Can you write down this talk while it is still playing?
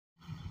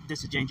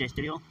this is J&J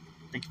Studio.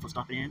 Thank you for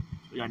stopping in.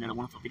 We got another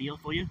wonderful video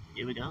for you.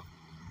 Here we go.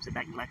 Sit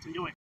back and relax and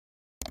enjoy.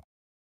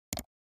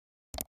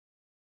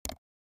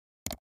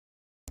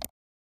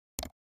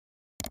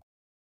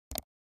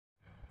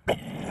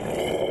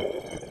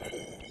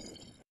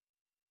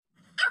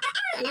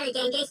 Another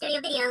J&J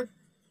Studio video.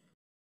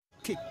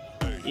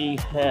 We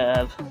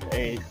have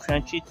a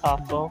crunchy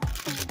taco.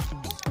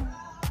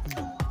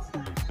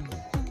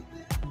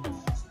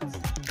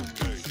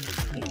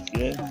 That's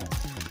good.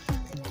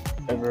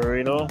 A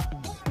burrito.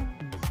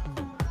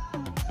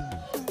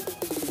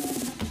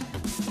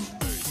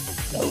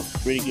 That was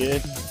pretty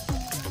good.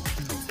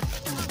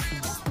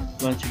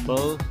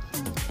 Lunchables.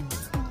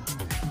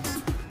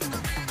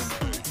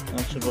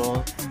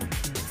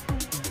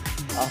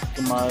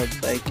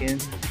 Oscar bacon.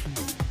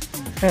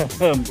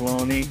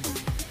 Bologna.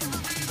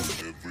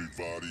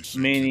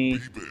 Mini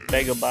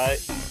Bagel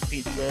Bite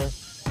pizza.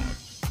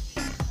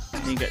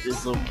 And you got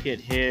this little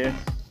kit here.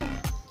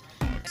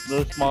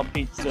 Little small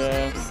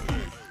pizza.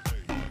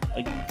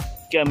 A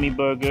gummy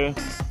burger.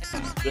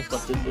 Just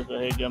like this is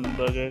right here, gummy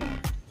burger.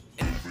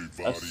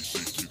 A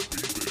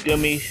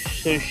gummy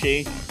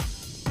sushi.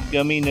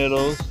 Gummy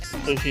noodles.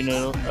 Sushi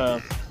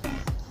noodles.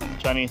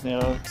 Chinese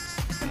noodles.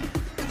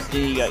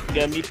 Then you got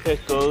gummy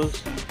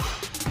pickles.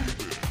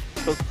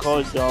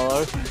 Coca-Cola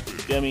dollar.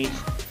 Gummy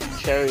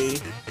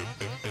cherry.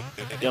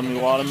 Gummy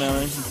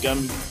watermelon,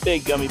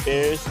 big gummy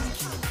bears,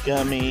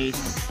 gummy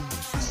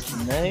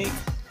snake,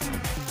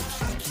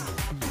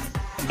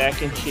 mac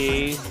and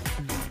cheese,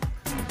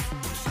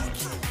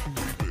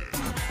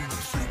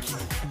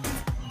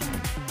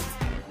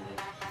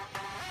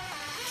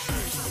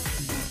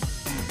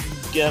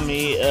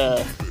 gummy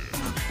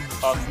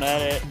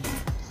cosmetic,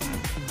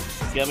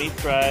 gummy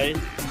fries,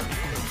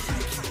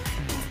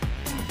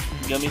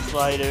 gummy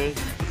sliders,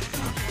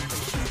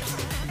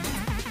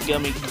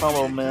 gummy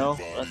combo meal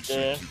right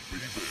there.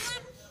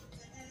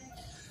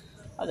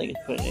 I think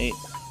it's pretty neat.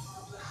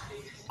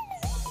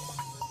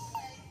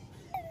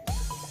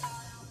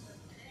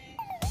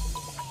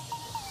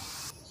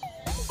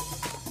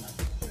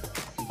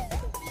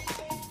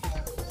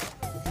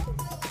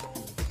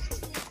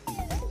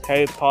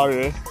 Harry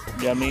Potter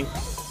gummies.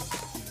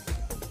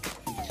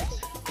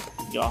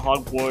 You got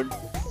Hogwarts,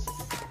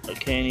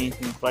 candies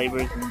and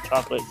flavors and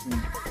chocolates and a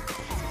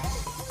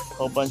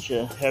whole bunch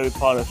of Harry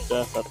Potter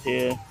stuff up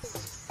here.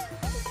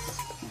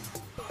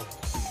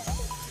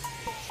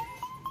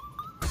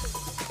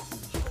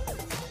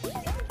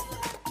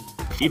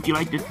 If you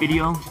like this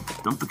video,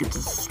 don't forget to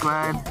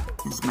subscribe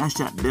and smash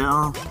that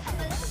bell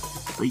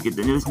so you get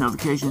the newest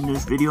notification,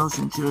 newest videos,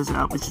 and share us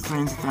out with your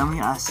friends and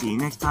family. I'll see you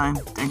next time.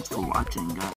 Thanks for watching, guys.